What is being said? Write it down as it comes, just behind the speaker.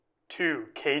Two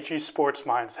KG sports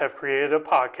minds have created a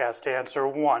podcast to answer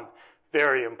one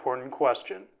very important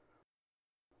question.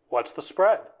 What's the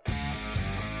spread?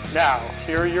 Now,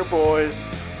 here are your boys,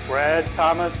 Brad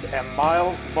Thomas and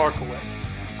Miles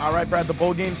Markowitz. All right, Brad, the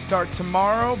bowl games start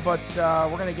tomorrow, but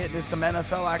we're going to get into some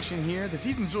NFL action here. The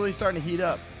season's really starting to heat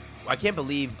up. I can't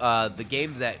believe the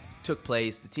games that took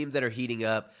place, the teams that are heating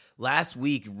up. Last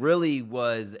week really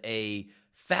was a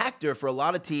factor for a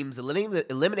lot of teams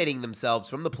eliminating themselves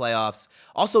from the playoffs.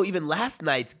 Also, even last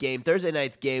night's game, Thursday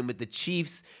night's game with the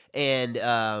Chiefs and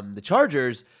the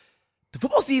Chargers, the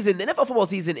NFL football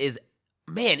season is,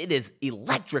 man, it is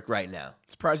electric right now.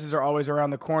 Surprises are always around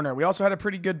the corner. We also had a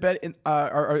pretty good bet,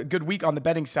 or a good week on the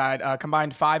betting side,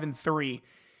 combined 5-3.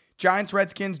 Giants,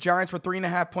 Redskins. Giants were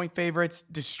 3.5-point favorites.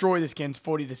 Destroy the Skins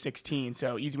 40-16.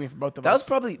 So easy win for both of us. That was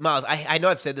probably, Miles, I know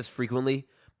I've said this frequently,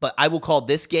 but I will call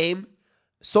this game,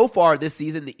 so far this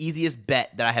season, the easiest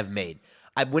bet that I have made.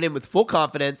 I went in with full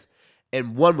confidence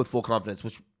and won with full confidence,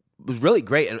 which was really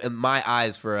great in my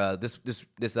eyes for this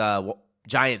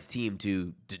Giants team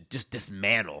to just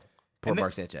dismantle poor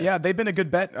Mark Sanchez. Yeah, they've been a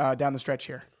good bet down the stretch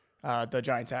here. The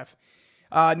Giants have.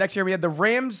 Next year, we had the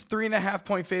Rams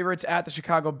 3.5-point favorites at the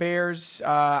Chicago Bears.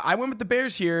 I went with the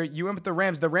Bears here. You went with the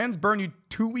Rams. The Rams burned you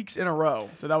 2 weeks in a row,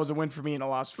 so that was a win for me and a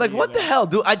loss for you. What the hell,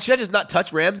 dude? Should I just not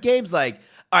touch Rams games?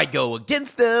 I go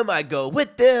against them. I go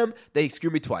with them. They screw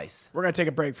me twice. We're going to take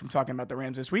a break from talking about the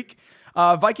Rams this week.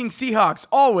 Vikings Seahawks,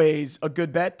 always a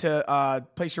good bet to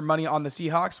place your money on the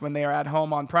Seahawks when they are at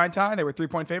home on primetime. They were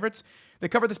 3-point favorites. They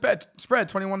covered the spread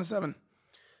 21-7.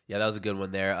 Yeah, that was a good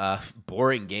one there.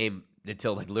 Boring game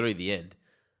until literally the end.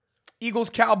 Eagles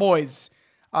Cowboys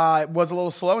was a little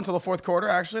slow until the fourth quarter,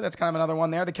 actually. That's kind of another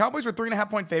one there. The Cowboys were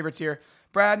 3.5-point favorites here.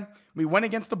 Brad, we went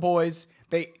against the boys.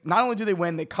 They not only do they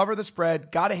win, they cover the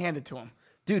spread. Got to hand it to them.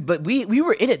 Dude, but we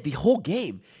were in it the whole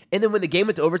game. And then when the game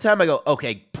went to overtime, I go,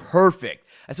 okay, perfect.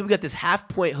 I said we got this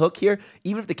half-point hook here.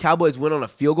 Even if the Cowboys win on a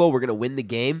field goal, we're going to win the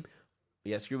game.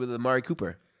 Yeah, screw with Amari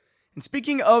Cooper. And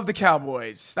speaking of the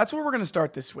Cowboys, that's where we're going to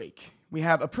start this week. We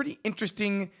have a pretty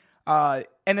interesting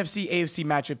NFC-AFC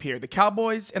matchup here. The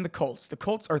Cowboys and the Colts. The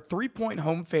Colts are 3-point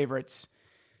home favorites.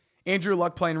 Andrew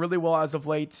Luck playing really well as of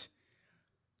late.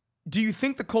 Do you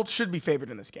think the Colts should be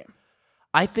favored in this game?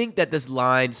 I think that this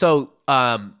line. So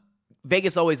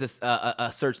Vegas always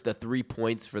asserts the 3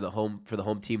 points for the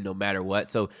home team, no matter what.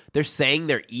 So they're saying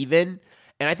they're even,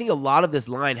 and I think a lot of this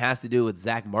line has to do with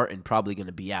Zach Martin probably going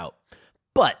to be out.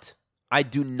 But I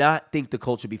do not think the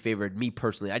Colts should be favored. Me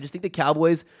personally, I just think the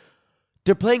Cowboys,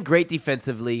 they're playing great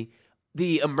defensively.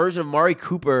 The immersion of Amari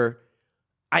Cooper,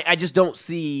 I just don't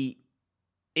see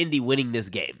Indy winning this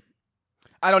game.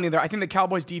 I don't either. I think the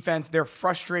Cowboys defense, their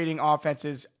frustrating offense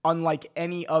is unlike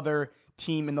any other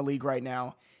team in the league right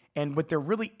now. And with their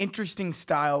really interesting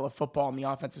style of football on the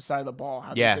offensive side of the ball,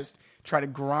 how they just try to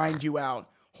grind you out,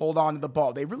 hold on to the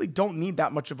ball. They really don't need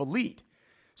that much of a lead.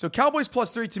 So Cowboys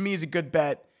 +3 to me is a good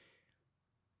bet.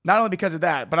 Not only because of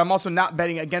that, but I'm also not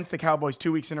betting against the Cowboys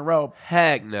 2 weeks in a row.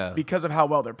 Heck no. Because of how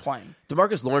well they're playing.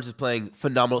 DeMarcus Lawrence is playing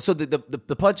phenomenal. So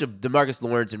the punch of DeMarcus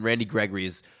Lawrence and Randy Gregory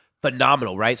is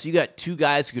phenomenal, right? So you got two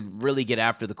guys who can really get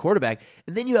after the quarterback,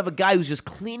 and then you have a guy who's just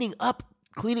cleaning up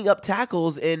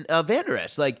tackles in Vander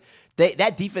Esch.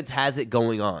 That defense has it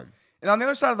going on. And on the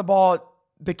other side of the ball,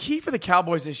 the key for the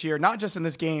Cowboys this year, not just in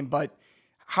this game, but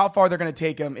how far they're going to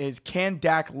take him, is can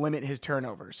Dak limit his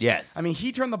turnovers? Yes. I mean,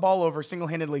 he turned the ball over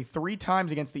single-handedly 3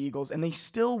 times against the Eagles, and they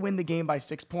still win the game by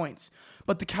 6 points.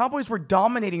 But the Cowboys were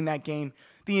dominating that game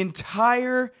the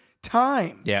entire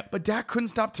time. Yeah. But Dak couldn't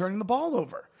stop turning the ball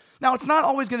over. Now, it's not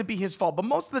always going to be his fault, but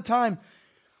most of the time,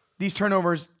 these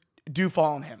turnovers do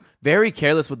fall on him. Very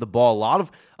careless with the ball.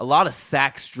 A lot of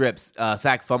sack strips,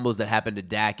 sack fumbles that happened to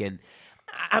Dak. And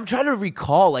I'm trying to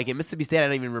recall, in Mississippi State, I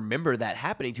don't even remember that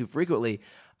happening too frequently.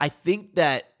 I think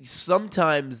that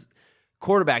sometimes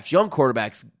young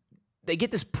quarterbacks, they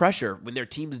get this pressure when their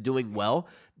team's doing well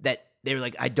that they're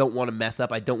like, I don't want to mess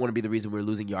up. I don't want to be the reason we're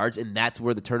losing yards. And that's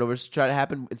where the turnovers try to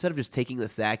happen. Instead of just taking the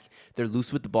sack, they're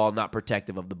loose with the ball, not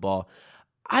protective of the ball.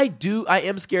 I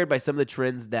am scared by some of the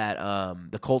trends that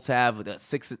the Colts have.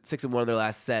 6-1 in their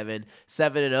last 7,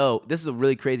 7-0. This is a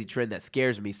really crazy trend that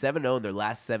scares me. 7-0 in their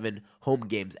last 7 home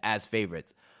games as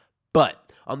favorites.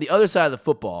 But on the other side of the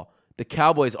football, the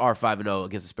Cowboys are 5-0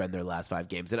 against the spread in their last 5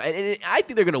 games. And I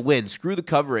think they're going to win. Screw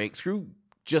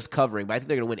just covering, but I think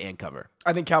they're going to win and cover.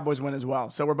 I think Cowboys win as well.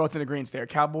 So we're both in agreement there.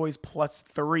 Cowboys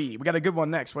 +3. We got a good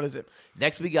one next. What is it?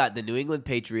 Next, we got the New England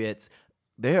Patriots.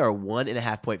 They are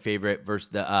 1.5-point favorite versus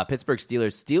the Pittsburgh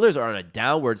Steelers. Steelers are on a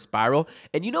downward spiral.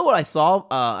 And you know what I saw?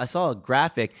 I saw a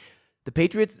graphic. The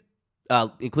Patriots,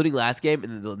 including last game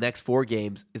and the next 4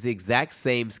 games, is the exact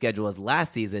same schedule as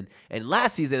last season. And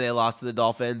last season they lost to the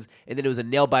Dolphins, and then it was a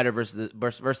nail biter versus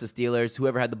Steelers.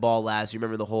 Whoever had the ball last, you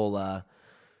remember the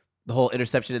whole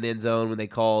interception in the end zone when they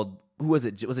called, who was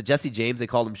it? Was it Jesse James? They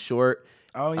called him short.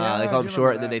 Oh yeah, they called him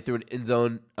short, and then they threw an end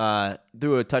zone,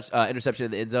 threw a interception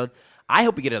in the end zone. I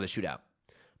hope we get another shootout.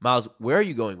 Miles, where are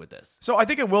you going with this? So I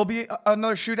think it will be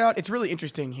another shootout. It's really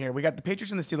interesting here. We got the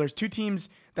Patriots and the Steelers, 2 teams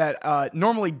that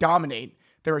normally dominate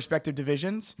their respective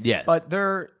divisions. Yes. But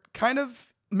they're kind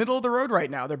of middle of the road right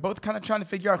now. They're both kind of trying to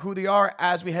figure out who they are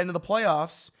as we head into the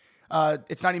playoffs.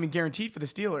 It's not even guaranteed for the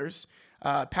Steelers.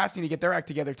 Pats need to get their act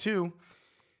together too.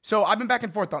 So I've been back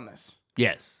and forth on this.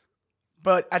 Yes.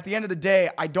 But at the end of the day,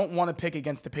 I don't want to pick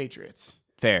against the Patriots.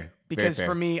 Fair. Because fair.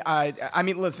 for me, I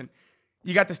mean, listen,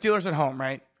 you got the Steelers at home,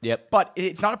 right? Yep. But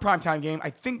it's not a primetime game. I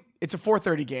think it's a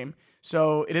 4:30 game,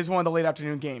 so it is one of the late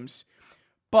afternoon games.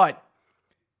 But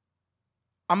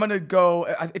I'm going to go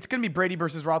 – it's going to be Brady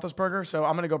versus Roethlisberger, so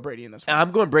I'm going to go Brady in this one.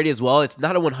 I'm going Brady as well. It's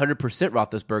not a 100%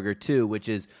 Roethlisberger too, which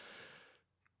is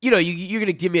 – you're going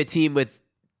to give me a team with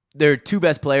their 2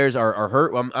 best players are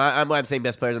hurt. Well, I'm saying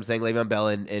best players. I'm saying Le'Veon Bell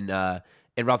and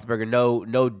Roethlisberger.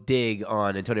 No dig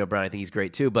on Antonio Brown. I think he's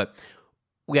great too, but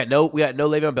we got no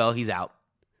Le'Veon Bell. He's out.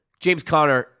 James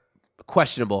Conner,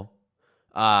 questionable.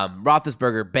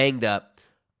 Roethlisberger, banged up.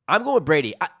 I'm going with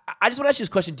Brady. I just want to ask you this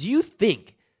question. Do you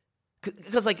think,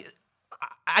 because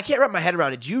I can't wrap my head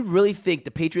around it, do you really think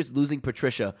the Patriots losing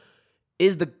Patricia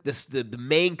is the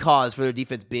main cause for their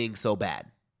defense being so bad?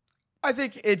 I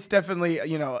think it's definitely,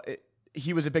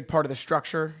 he was a big part of the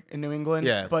structure in New England.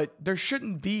 Yeah. But there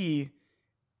shouldn't be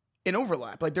an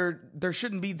overlap. Like, there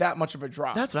shouldn't be that much of a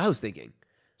drop. That's what I was thinking.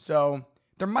 So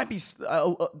there might be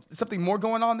something more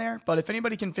going on there, but if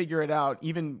anybody can figure it out,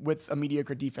 even with a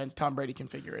mediocre defense, Tom Brady can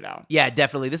figure it out. Yeah,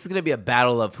 definitely. This is going to be a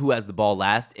battle of who has the ball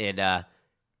last. And,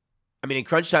 in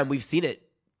crunch time, we've seen it.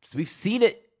 We've seen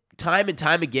it time and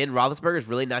time again. Roethlisberger is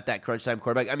really not that crunch time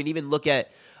quarterback. Even look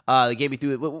at the game he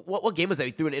threw. What game was that?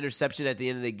 He threw an interception at the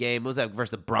end of the game. What was that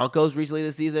versus the Broncos recently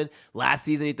this season? Last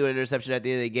season, he threw an interception at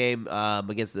the end of the game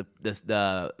against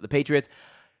the Patriots.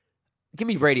 Give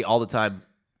me Brady all the time.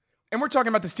 And we're talking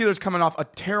about the Steelers coming off a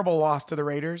terrible loss to the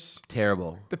Raiders.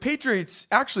 Terrible. The Patriots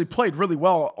actually played really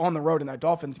well on the road in that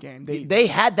Dolphins game. They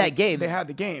had that game. They had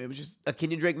the game. It was just a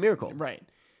Kenyon Drake miracle. Right.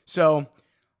 So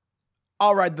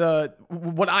I'll ride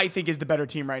what I think is the better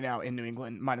team right now in New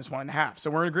England, -1.5.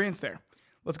 So we're in agreement there.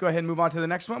 Let's go ahead and move on to the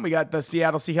next one. We got the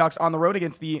Seattle Seahawks on the road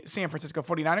against the San Francisco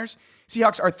 49ers.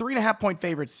 Seahawks are 3.5-point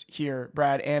favorites here,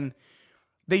 Brad, and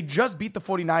they just beat the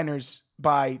 49ers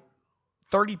by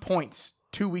 30 points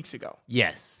 2 weeks ago.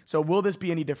 Yes. So will this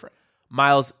be any different?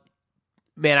 Miles,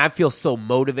 man, I feel so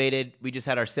motivated. We just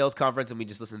had our sales conference and we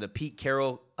just listened to Pete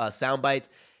Carroll sound bites.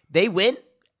 They win,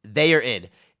 they are in.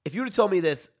 If you would have told me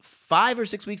this 5 or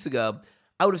 6 weeks ago,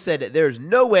 I would have said that there's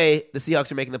no way the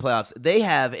Seahawks are making the playoffs. They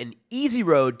have an easy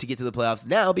road to get to the playoffs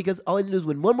now because all they need to do is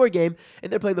win one more game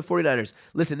and they're playing the 49ers.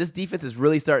 Listen, this defense is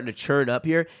really starting to churn up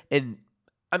here, and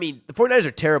the 49ers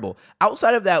are terrible.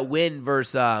 Outside of that win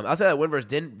versus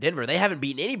Denver, they haven't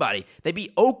beaten anybody. They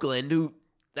beat Oakland, who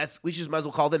we just might as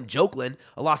well call them Jokeland.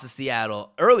 A loss to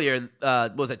Seattle earlier.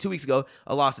 What was that, 2 weeks ago?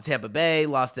 A loss to Tampa Bay.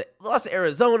 Lost to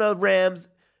Arizona Rams.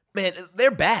 Man, they're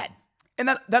bad. And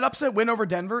that upset win over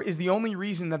Denver is the only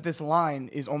reason that this line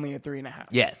is only at 3.5.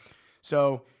 Yes.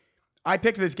 So I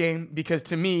picked this game because,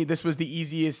 to me, this was the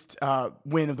easiest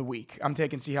win of the week. I'm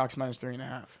taking Seahawks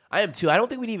 -3.5. I am too. I don't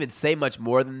think we need even say much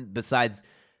more than besides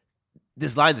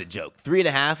this line's a joke.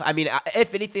 3.5.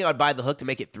 If anything, I'd buy the hook to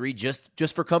make it 3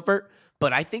 just for comfort.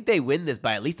 But I think they win this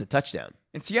by at least a touchdown.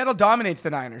 And Seattle dominates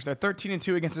the Niners. They're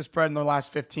 13-2 against the spread in their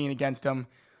last 15 against them.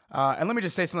 And let me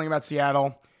just say something about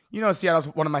Seattle. Seattle's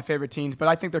one of my favorite teams, but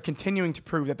I think they're continuing to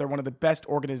prove that they're one of the best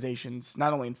organizations,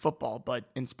 not only in football, but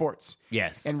in sports.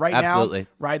 Yes, and right absolutely. now,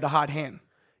 ride the hot hand.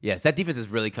 Yes, that defense is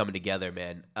really coming together,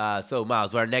 man. So,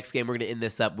 Miles, our next game, we're going to end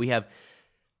this up. We have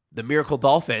the Miracle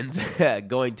Dolphins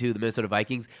going to the Minnesota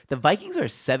Vikings. The Vikings are a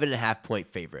 7.5-point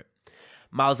favorite.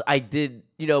 Miles, I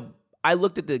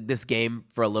looked at this game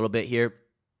for a little bit here,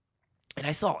 and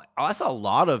I saw a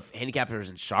lot of handicappers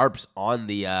and sharps on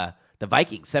the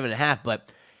Vikings, 7.5,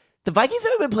 but the Vikings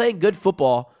haven't been playing good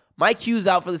football. Mike Hughes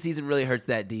out for the season really hurts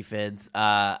that defense.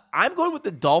 I'm going with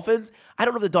the Dolphins. I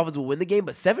don't know if the Dolphins will win the game,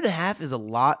 but 7.5 is a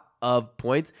lot of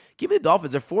points. Give me the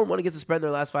Dolphins. They're 4-1 against the spread in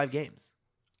their last 5 games.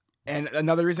 And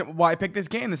another reason why I picked this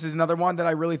game, this is another one that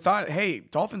I really thought, hey,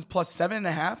 Dolphins plus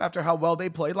 7.5 after how well they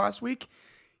played last week.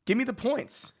 Give me the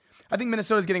points. I think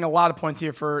Minnesota's getting a lot of points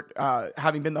here for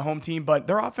having been the home team, but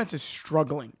their offense is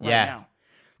struggling right now.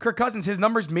 Kirk Cousins, his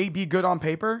numbers may be good on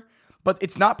paper, but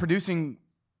it's not producing.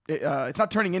 It's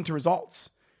not turning into results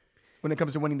when it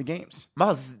comes to winning the games.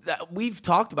 Miles, we've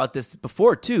talked about this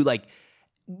before too. Like,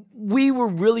 we were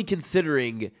really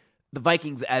considering the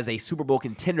Vikings as a Super Bowl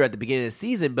contender at the beginning of the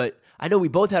season, but I know we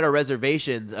both had our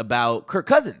reservations about Kirk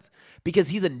Cousins because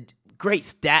he's a great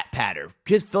stat patter.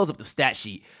 He just fills up the stat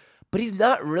sheet, but he's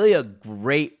not really a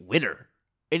great winner.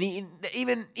 And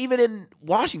even in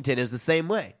Washington, it was the same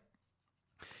way.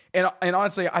 And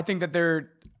honestly, I think that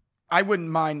I wouldn't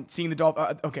mind seeing the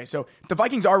Dolphins. Okay, so the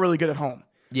Vikings are really good at home.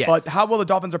 Yes. But how well the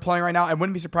Dolphins are playing right now, I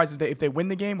wouldn't be surprised if they win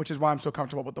the game, which is why I'm so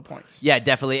comfortable with the points. Yeah,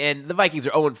 definitely. And the Vikings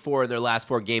are 0-4 in their last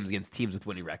 4 games against teams with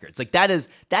winning records. Like, that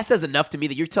says enough to me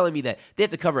that you're telling me that they have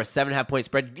to cover a 7.5-point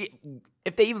spread.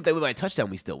 If they win by a touchdown,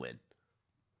 we still win.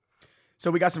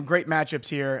 So we got some great matchups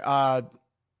here.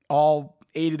 All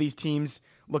 8 of these teams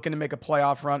looking to make a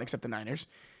playoff run, except the Niners.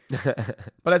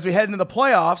 But as we head into the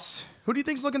playoffs, who do you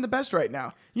think's looking the best right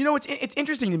now? You know, it's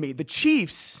interesting to me. The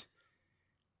Chiefs,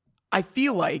 I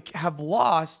feel like, have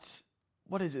lost,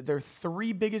 what is it, their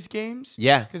 3 biggest games?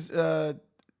 Yeah. Because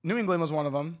New England was one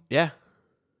of them. Yeah.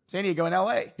 San Diego and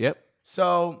LA. Yep.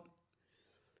 So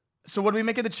what do we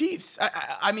make of the Chiefs?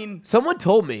 I mean, someone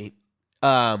told me,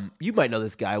 you might know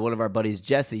this guy, one of our buddies,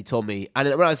 Jesse, told me,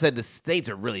 when I said the Saints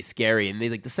are really scary, and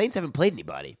the Saints haven't played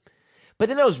anybody. But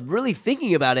then I was really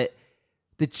thinking about it.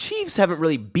 The Chiefs haven't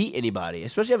really beat anybody,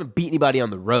 especially haven't beat anybody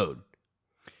on the road.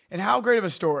 And how great of a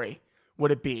story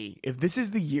would it be if this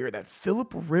is the year that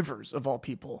Phillip Rivers, of all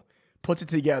people, puts it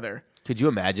together? Could you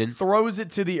imagine? Throws it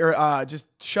to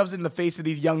just shoves it in the face of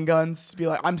these young guns to be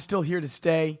like, I'm still here to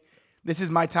stay. This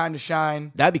is my time to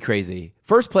shine. That'd be crazy.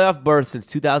 First playoff berth since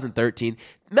 2013.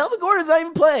 Melvin Gordon's not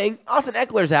even playing. Austin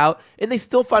Eckler's out, and they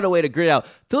still find a way to grit it out.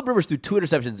 Phillip Rivers threw 2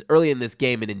 interceptions early in this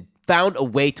game and then found a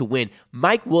way to win.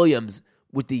 Mike Williams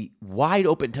with the wide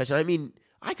open touchdown. I mean,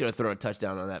 I could have thrown a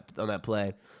touchdown on that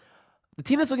play. The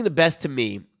team that's looking the best to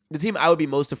me, the team I would be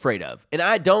most afraid of, and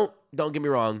I don't get me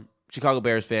wrong, Chicago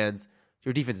Bears fans,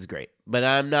 your defense is great, but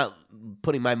I'm not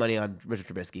putting my money on Richard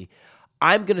Trubisky.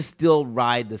 I'm gonna still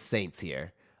ride the Saints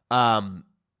here,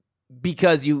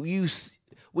 because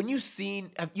when you've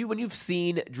seen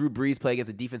Drew Brees play against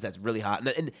a defense that's really hot,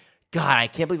 and God, I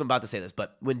can't believe I'm about to say this,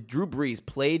 but when Drew Brees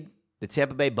played the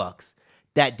Tampa Bay Bucks,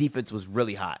 that defense was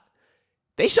really hot.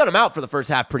 They shut him out for the first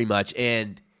half pretty much,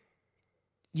 and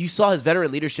you saw his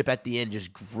veteran leadership at the end just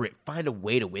find a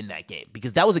way to win that game,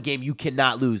 because that was a game you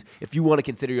cannot lose if you want to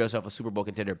consider yourself a Super Bowl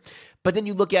contender. But then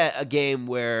you look at a game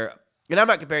where, and I'm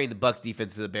not comparing the Bucs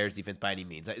defense to the Bears defense by any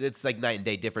means. It's like night and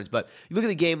day difference. But you look at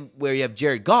the game where you have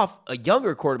Jared Goff, a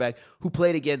younger quarterback, who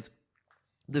played against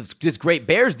this great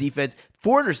Bears defense.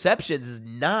 4 interceptions is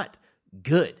not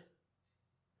good.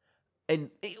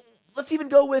 And let's even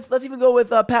go with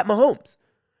Pat Mahomes.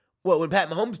 Well, when Pat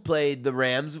Mahomes played the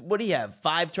Rams, what do you have?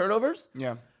 5 turnovers?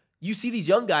 Yeah. You see these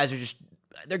young guys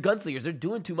they're gunslingers. They're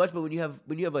doing too much, but when you have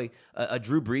a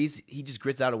Drew Brees, he just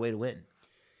grits out a way to win.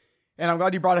 And I'm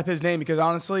glad you brought up his name, because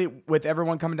honestly, with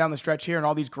everyone coming down the stretch here and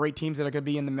all these great teams that are going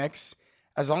to be in the mix,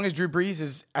 as long as Drew Brees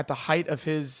is at the height of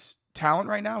his talent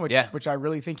right now, which I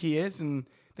really think he is, and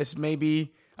this may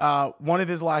be one of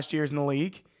his last years in the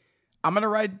league, I'm going to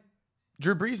ride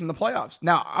Drew Brees in the playoffs.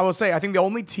 Now, I will say, I think the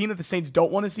only team that the Saints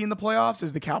don't want to see in the playoffs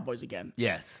is the Cowboys again.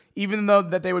 Yes. Even though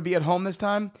that they would be at home this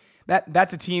time,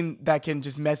 that's a team that can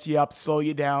just mess you up, slow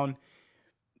you down,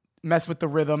 mess with the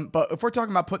rhythm. But if we're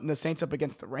talking about putting the Saints up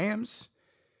against the Rams,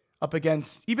 up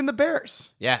against even the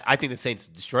Bears. Yeah, I think the Saints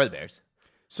destroy the Bears.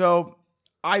 So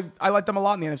I like them a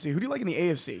lot in the NFC. Who do you like in the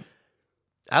AFC?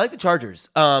 I like the Chargers.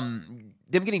 Them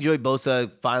getting Joey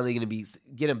Bosa, finally going to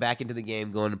get him back into the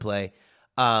game, going to play.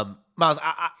 Miles,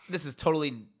 this is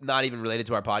totally not even related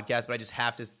to our podcast, but I just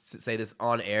have to say this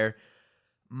on air.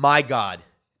 My God,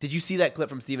 did you see that clip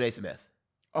from Stephen A. Smith?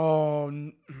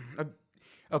 Oh,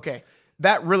 okay.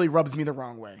 That really rubs me the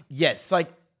wrong way. Yes. It's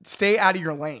like, stay out of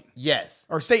your lane. Yes.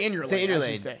 Or stay in your lane. Stay in your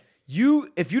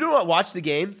lane. If you don't watch the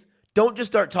games, don't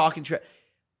just start talking.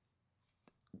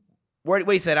 What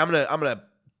he said, I'm gonna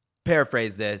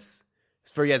paraphrase this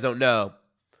for you guys don't know.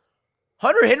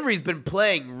 Hunter Henry's been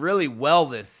playing really well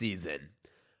this season.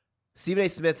 Stephen A.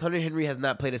 Smith, Hunter Henry has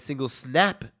not played a single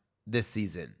snap this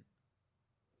season.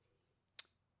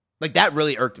 Like, that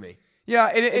really irked me.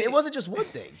 Yeah, it wasn't just one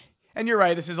thing. And you're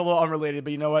right, this is a little unrelated,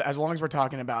 but you know what? As long as we're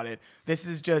talking about it, this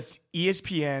is just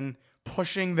ESPN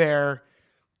pushing their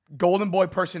golden boy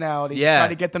personality, trying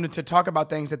to get them to talk about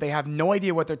things that they have no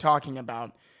idea what they're talking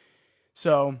about.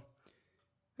 So,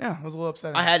 yeah, I was a little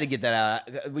upset. I had to get that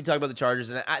out. We talked about the Chargers,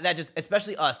 and that just,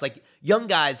 especially us, like young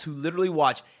guys who literally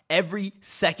watch every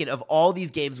second of all these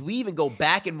games. We even go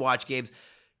back and watch games.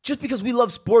 just because we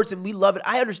love sports and we love it.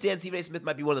 I understand Stephen A. Smith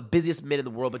might be one of the busiest men in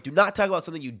the world, but do not talk about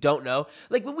something you don't know.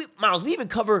 Like when Miles, we even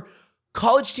cover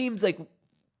college teams. Like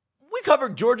we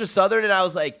covered Georgia Southern, and I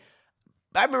was like,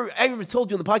 I even told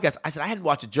you on the podcast, I said I hadn't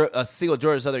watched a single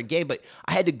Georgia Southern game, but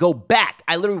I had to go back.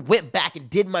 I literally went back and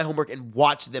did my homework and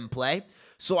watched them play.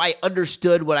 So I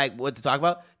understood what to talk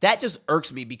about. That just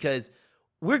irks me because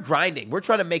we're grinding. We're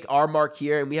trying to make our mark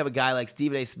here, and we have a guy like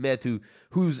Stephen A. Smith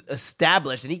who's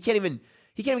established, and he can't even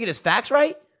get his facts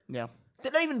right. Yeah.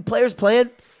 They're not even players playing.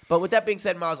 But with that being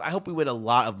said, Miles, I hope we win a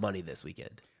lot of money this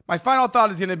weekend. My final thought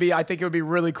is going to be, I think it would be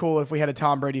really cool if we had a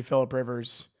Tom Brady, Phillip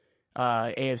Rivers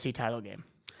AFC title game.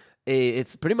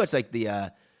 It's pretty much like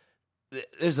there's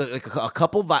a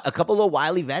couple little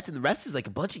wily vets, and the rest is like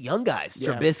a bunch of young guys. Yeah.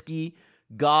 Trubisky,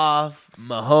 Goff,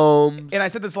 Mahomes. And I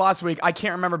said this last week, I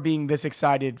can't remember being this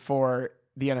excited for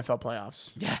the NFL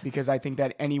playoffs. Yeah. Because I think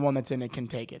that anyone that's in it can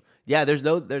take it. Yeah, there's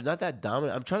not that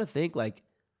dominant. I'm trying to think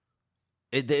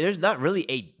there's not really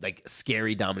a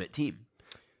scary dominant team.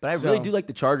 But I really do like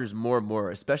the Chargers more and more,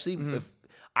 especially if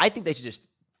I think they should just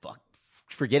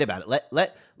forget about it.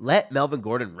 Let Melvin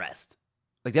Gordon rest.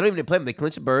 Like they don't even need to play him. They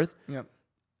clinch a berth. Yep.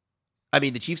 I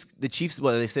mean, the Chiefs.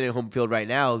 Well, they're sitting at home field right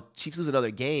now. Chiefs lose another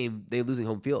game, they're losing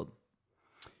home field.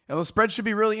 And the spread should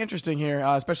be really interesting here,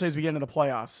 especially as we get into the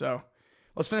playoffs. So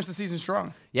let's finish the season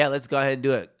strong. Yeah, let's go ahead and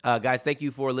do it, guys. Thank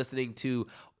you for listening to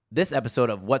this episode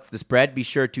of What's the Spread. Be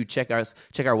sure to check our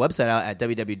website out at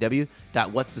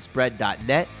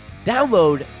www.whatsthespread.net.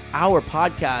 Download our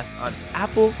podcast on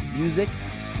Apple Music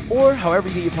or however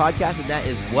you get your podcast, and that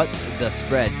is What's the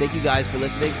Spread. Thank you guys for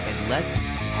listening, and let's